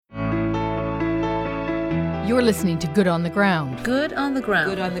You're listening to Good on the Ground. Good on the ground.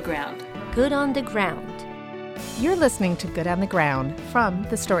 Good on the ground. Good on the ground. You're listening to Good on the Ground from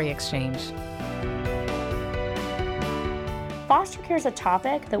the Story Exchange. Foster care is a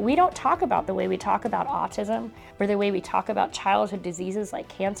topic that we don't talk about the way we talk about autism or the way we talk about childhood diseases like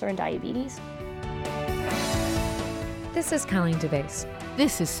cancer and diabetes. This is Colleen DeBase.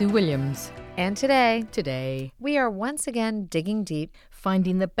 This is Sue Williams. And today, we are once again digging deep,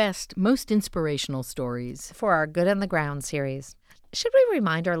 finding the best, most inspirational stories for our Good on the Ground series. Should we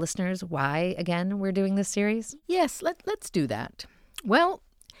remind our listeners why, again, we're doing this series? Yes, let's do that. Well,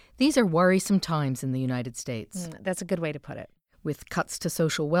 these are worrisome times in the United States. That's a good way to put it. With cuts to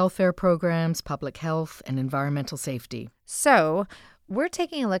social welfare programs, public health, and environmental safety. So, we're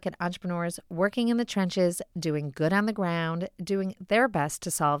taking a look at entrepreneurs working in the trenches, doing good on the ground, doing their best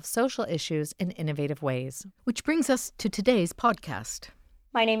to solve social issues in innovative ways. Which brings us to today's podcast.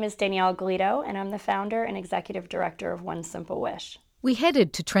 My name is Danielle Gletow, and I'm the founder and executive director of One Simple Wish. We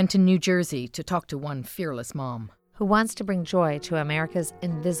headed to Trenton, New Jersey to talk to one fearless mom who wants to bring joy to America's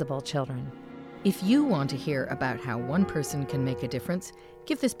invisible children. If you want to hear about how one person can make a difference,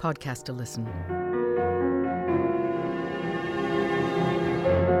 give this podcast a listen.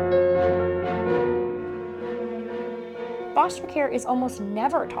 Foster care is almost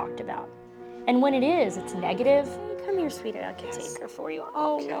never talked about. And when it is, it's negative. Come here, sweetie, I can take her for you.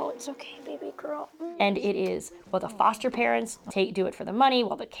 Oh, no, it's okay, baby girl. And it is, well, the foster parents do it for the money,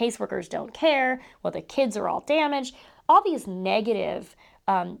 while the caseworkers don't care, while the kids are all damaged. All these negative,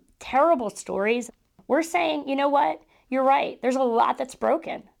 terrible stories. We're saying, you know what? You're right. There's a lot that's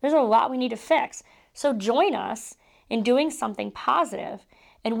broken. There's a lot we need to fix. So join us in doing something positive,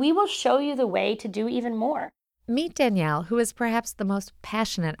 and we will show you the way to do even more. Meet Danielle, who is perhaps the most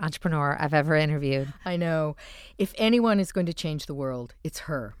passionate entrepreneur I've ever interviewed. I know. If anyone is going to change the world, it's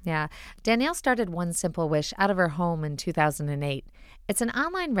her. Yeah. Danielle started One Simple Wish out of her home in 2008. It's an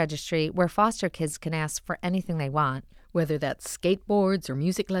online registry where foster kids can ask for anything they want. Whether that's skateboards or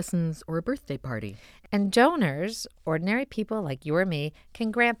music lessons or a birthday party. And donors, ordinary people like you or me,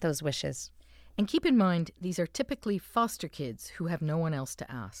 can grant those wishes. And keep in mind, these are typically foster kids who have no one else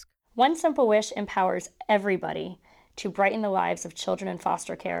to ask. One Simple Wish empowers everybody to brighten the lives of children in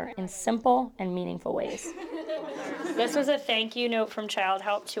foster care in simple and meaningful ways. This was a thank you note from Child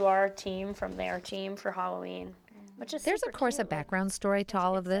Help to our team, from their team for Halloween. There's, of course, a background story to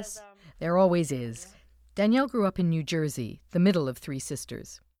all of this. There always is. Danielle grew up in New Jersey, the middle of three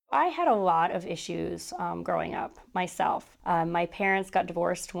sisters. I had a lot of issues growing up myself. My parents got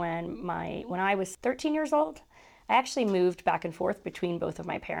divorced when I was 13 years old. I actually moved back and forth between both of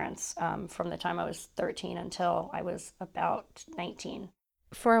my parents from the time I was 13 until I was about 19.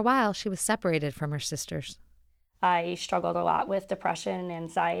 For a while, she was separated from her sisters. I struggled a lot with depression and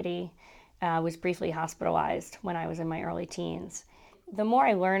anxiety. Was briefly hospitalized when I was in my early teens. The more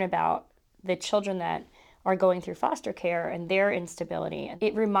I learn about the children that are going through foster care and their instability,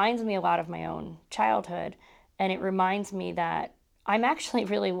 it reminds me a lot of my own childhood, and it reminds me that I'm actually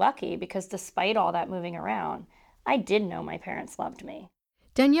really lucky because despite all that moving around, I did know my parents loved me.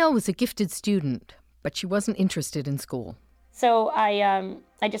 Danielle was a gifted student, but she wasn't interested in school. So I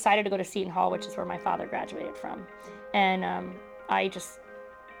decided to go to Seton Hall, which is where my father graduated from, and I just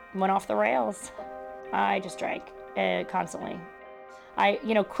went off the rails. I just drank constantly. I,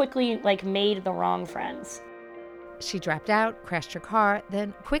 quickly made the wrong friends. She dropped out, crashed her car,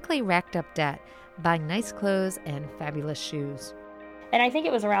 then quickly racked up debt, buying nice clothes and fabulous shoes. And I think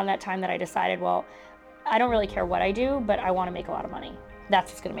it was around that time that I decided, well, I don't really care what I do, but I want to make a lot of money.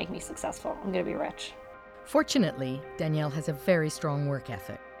 That's what's going to make me successful. I'm going to be rich. Fortunately, Danielle has a very strong work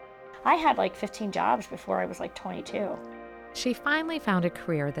ethic. I had 15 jobs before I was 22. She finally found a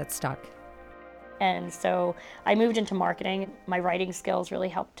career that stuck. And so I moved into marketing. My writing skills really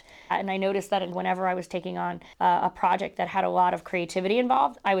helped. And I noticed that whenever I was taking on a project that had a lot of creativity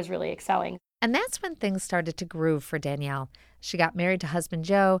involved, I was really excelling. And that's when things started to groove for Danielle. She got married to husband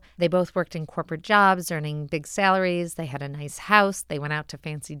Joe. They both worked in corporate jobs, earning big salaries. They had a nice house. They went out to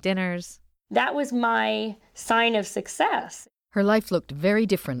fancy dinners. That was my sign of success. Her life looked very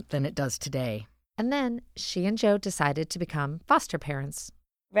different than it does today. And then she and Joe decided to become foster parents.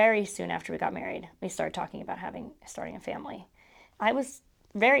 Very soon after we got married, we started talking about starting a family. I was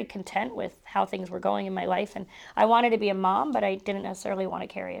very content with how things were going in my life, and I wanted to be a mom, but I didn't necessarily want to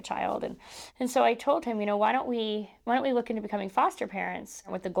carry a child. And so I told him, why don't we look into becoming foster parents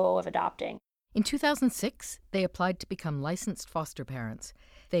with the goal of adopting? In 2006, they applied to become licensed foster parents.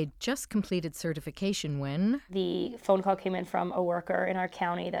 They'd just completed certification when the phone call came in from a worker in our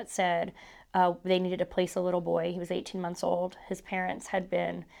county that said they needed to place a little boy. He was 18 months old. His parents had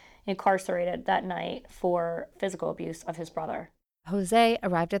been incarcerated that night for physical abuse of his brother. Jose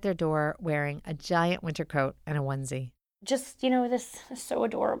arrived at their door wearing a giant winter coat and a onesie. Just, this so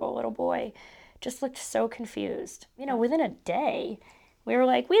adorable little boy just looked so confused. Within a day, we were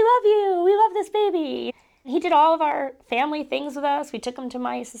like, we love you. We love this baby. He did all of our family things with us. We took him to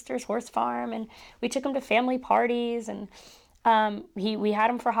my sister's horse farm, and we took him to family parties, and we had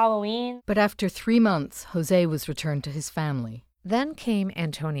him for Halloween. But after 3 months, Jose was returned to his family. Then came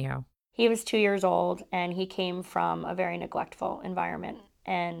Antonio. He was 2 years old, and he came from a very neglectful environment,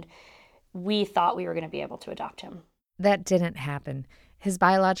 and we thought we were going to be able to adopt him. That didn't happen. His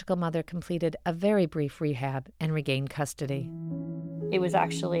biological mother completed a very brief rehab and regained custody. It was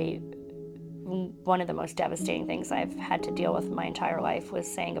actually one of the most devastating things I've had to deal with my entire life,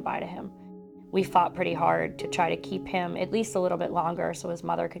 was saying goodbye to him. We fought pretty hard to try to keep him at least a little bit longer so his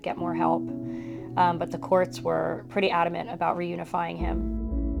mother could get more help. But the courts were pretty adamant about reunifying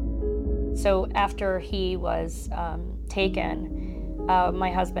him. So after he was taken,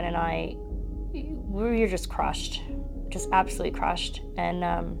 my husband and I, we were just crushed, just absolutely crushed.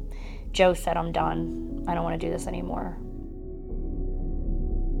 And Joe said, I'm done. I don't want to do this anymore.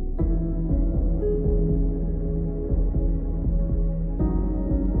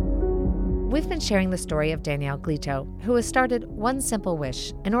 We've been sharing the story of Danielle Gletow, who has started One Simple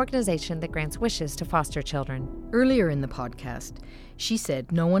Wish, an organization that grants wishes to foster children. Earlier in the podcast, she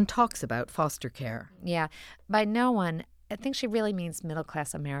said no one talks about foster care. Yeah, by no one, I think she really means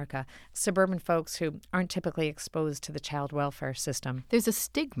middle-class America, suburban folks who aren't typically exposed to the child welfare system. There's a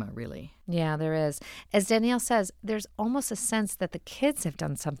stigma, really. Yeah, there is. As Danielle says, there's almost a sense that the kids have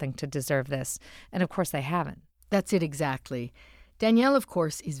done something to deserve this, and of course they haven't. That's it exactly. Danielle, of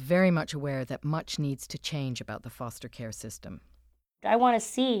course, is very much aware that much needs to change about the foster care system. I want to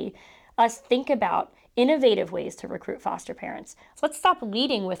see us think about innovative ways to recruit foster parents. So let's stop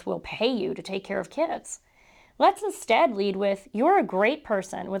leading with, we'll pay you to take care of kids. Let's instead lead with, you're a great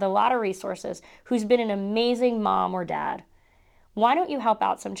person with a lot of resources who's been an amazing mom or dad. Why don't you help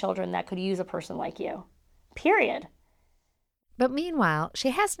out some children that could use a person like you? Period. But meanwhile, she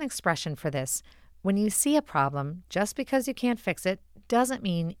has an expression for this. When you see a problem, just because you can't fix it doesn't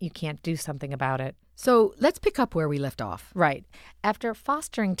mean you can't do something about it. So let's pick up where we left off. Right. After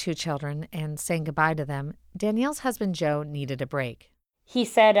fostering 2 children and saying goodbye to them, Danielle's husband Joe needed a break. He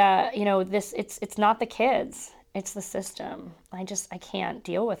said, it's not the kids, it's the system. I can't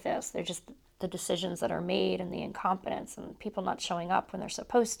deal with this. They're just the decisions that are made and the incompetence and people not showing up when they're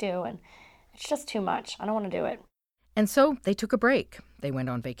supposed to. And it's just too much. I don't want to do it. And so they took a break. They went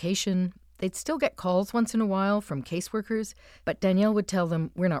on vacation. They'd still get calls once in a while from caseworkers, but Danielle would tell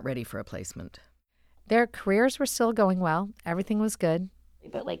them, we're not ready for a placement. Their careers were still going well. Everything was good.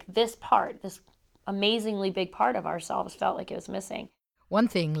 But this part, this amazingly big part of ourselves felt like it was missing. One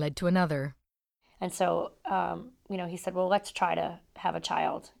thing led to another. And so, he said, well, let's try to have a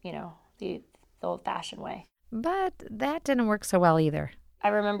child, the old-fashioned way. But that didn't work so well either. I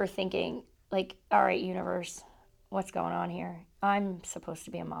remember thinking, all right, universe, what's going on here? I'm supposed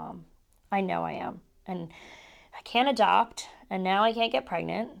to be a mom. I know I am. And I can't adopt, and now I can't get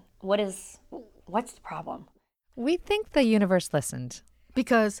pregnant. What's the problem? We think the universe listened.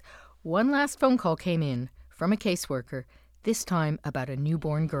 Because one last phone call came in from a caseworker, this time about a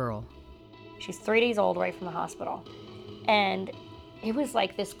newborn girl. She's 3 days old right from the hospital. And it was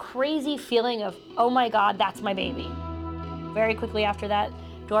like this crazy feeling of, oh my God, that's my baby. Very quickly after that,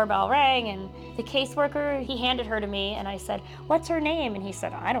 doorbell rang, and the caseworker, he handed her to me, and I said, what's her name? And he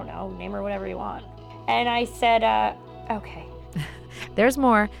said, I don't know, name her whatever you want. And I said, okay. There's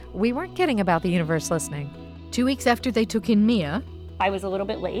more. We weren't kidding about the universe listening. 2 weeks after they took in Mia, I was a little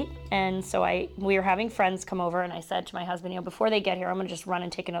bit late, and so we were having friends come over, and I said to my husband, before they get here, I'm going to just run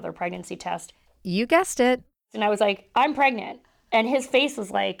and take another pregnancy test. You guessed it. And I was like, I'm pregnant. And his face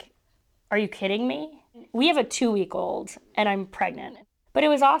was like, are you kidding me? We have a 2-week-old, and I'm pregnant. But it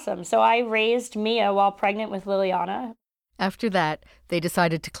was awesome. So I raised Mia while pregnant with Liliana. After that, they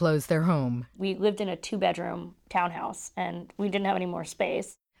decided to close their home. We lived in a 2-bedroom townhouse, and we didn't have any more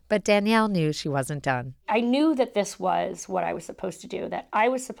space. But Danielle knew she wasn't done. I knew that this was what I was supposed to do, that I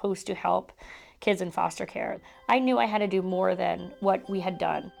was supposed to help kids in foster care. I knew I had to do more than what we had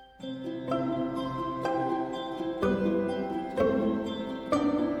done.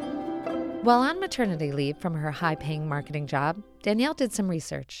 While on maternity leave from her high-paying marketing job, Danielle did some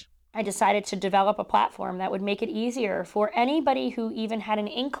research. I decided to develop a platform that would make it easier for anybody who even had an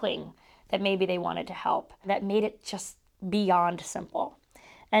inkling that maybe they wanted to help, that made it just beyond simple.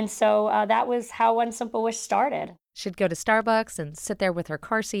 And so that was how One Simple Wish started. She'd go to Starbucks and sit there with her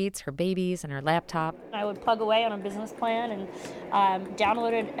car seats, her babies, and her laptop. I would plug away on a business plan and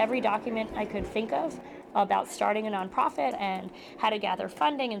downloaded every document I could think of about starting a nonprofit and how to gather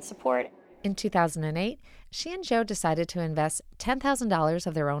funding and support. In 2008, she and Joe decided to invest $10,000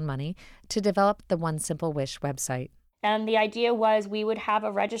 of their own money to develop the One Simple Wish website. And the idea was we would have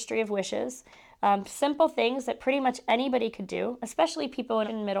a registry of wishes, simple things that pretty much anybody could do, especially people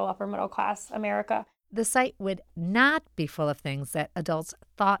in middle, upper middle class America. The site would not be full of things that adults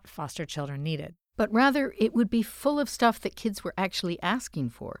thought foster children needed. But rather, it would be full of stuff that kids were actually asking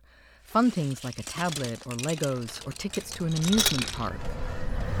for. Fun things like a tablet or Legos or tickets to an amusement park.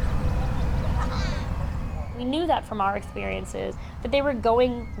 We knew that from our experiences, that they were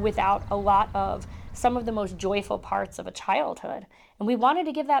going without a lot of some of the most joyful parts of a childhood, and we wanted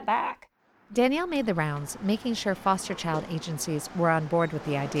to give that back. Danielle made the rounds, making sure foster child agencies were on board with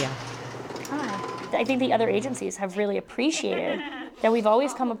the idea. I think the other agencies have really appreciated that we've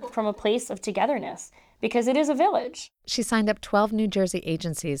always come from a place of togetherness, because it is a village. She signed up 12 New Jersey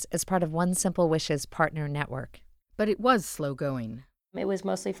agencies as part of One Simple Wish's partner network. But it was slow going. It was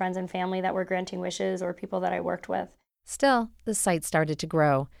mostly friends and family that were granting wishes or people that I worked with. Still, the site started to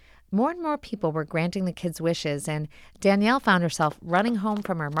grow. More and more people were granting the kids' wishes, and Danielle found herself running home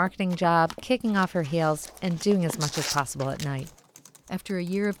from her marketing job, kicking off her heels, and doing as much as possible at night. After a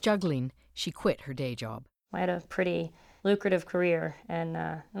year of juggling, she quit her day job. I had a pretty lucrative career, and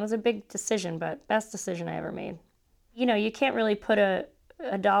it was a big decision, but best decision I ever made. You know, you can't really put a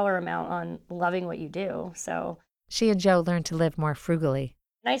dollar amount on loving what you do, so. She and Joe learned to live more frugally.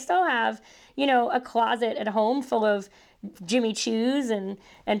 And I still have, a closet at home full of Jimmy Choos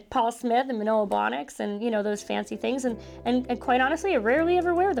and Paul Smith and Manoa Blahniks and, those fancy things. And quite honestly, I rarely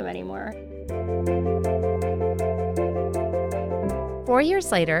ever wear them anymore. 4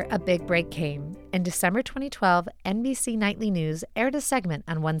 years later, a big break came. In December 2012, NBC Nightly News aired a segment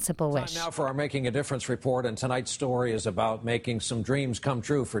on One Simple Wish. Time now for our Making a Difference report, and tonight's story is about making some dreams come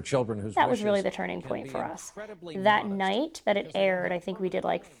true for children whose That was really the turning point for us. That night that it aired, I think we did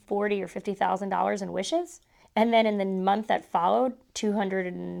like $40,000 or $50,000 in wishes. And then in the month that followed,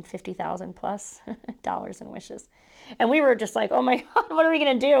 $250,000 plus dollars in wishes. And we were just like, oh my God, what are we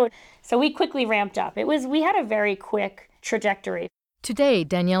going to do? So we quickly ramped up. We had a very quick trajectory. Today,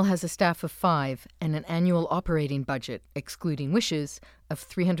 Danielle has a staff of 5 and an annual operating budget, excluding wishes, of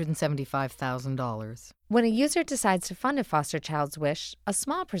 $375,000. When a user decides to fund a foster child's wish, a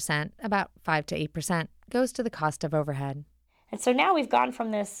small percent, about 5 to 8%, goes to the cost of overhead. And so now we've gone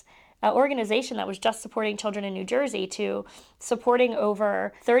from this organization that was just supporting children in New Jersey to supporting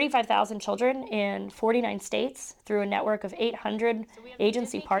over 35,000 children in 49 states through a network of 800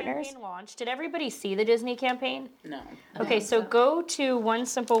 agency partners. Did everybody see the Disney campaign? No. Okay, so go to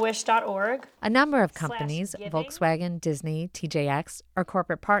oneSimpleWish.org. A number of companies, Volkswagen, Disney, TJX, are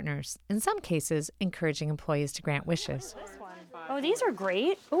corporate partners, in some cases encouraging employees to grant wishes. Oh, these are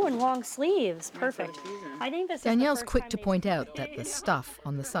great. Oh, and long sleeves. Perfect. I think this Danielle's quick to point out that the stuff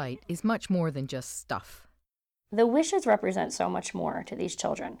on the site is much more than just stuff. The wishes represent so much more to these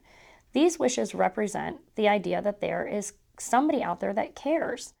children. These wishes represent the idea that there is somebody out there that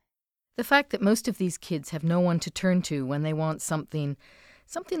cares. The fact that most of these kids have no one to turn to when they want something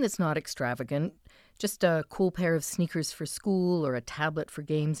that's not extravagant, just a cool pair of sneakers for school or a tablet for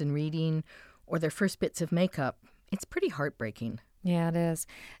games and reading, or their first bits of makeup. It's pretty heartbreaking. Yeah, it is.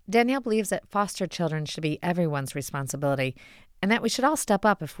 Danielle believes that foster children should be everyone's responsibility and that we should all step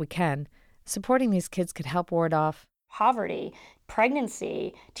up if we can. Supporting these kids could help ward off poverty,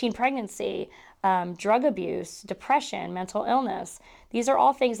 pregnancy, teen pregnancy, drug abuse, depression, mental illness. These are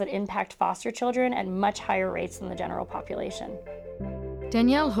all things that impact foster children at much higher rates than the general population.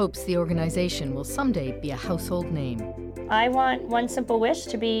 Danielle hopes the organization will someday be a household name. I want One Simple Wish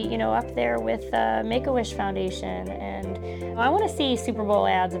to be, up there with Make-A-Wish Foundation, and I want to see Super Bowl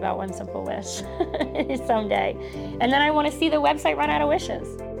ads about One Simple Wish someday. And then I want to see the website run out of wishes.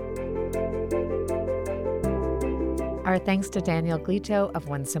 Our thanks to Danielle Gletow of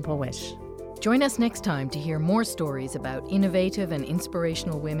One Simple Wish. Join us next time to hear more stories about innovative and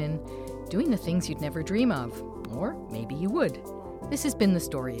inspirational women doing the things you'd never dream of, or maybe you would. This has been The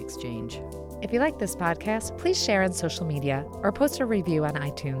Story Exchange. If you like this podcast, please share on social media or post a review on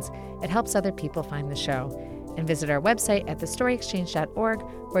iTunes. It helps other people find the show. And visit our website at thestoryexchange.org,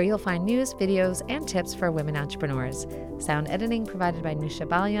 where you'll find news, videos, and tips for women entrepreneurs. Sound editing provided by Nusha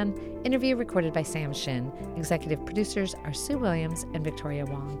Balyan. Interview recorded by Sam Shin. Executive producers are Sue Williams and Victoria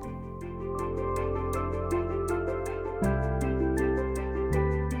Wong.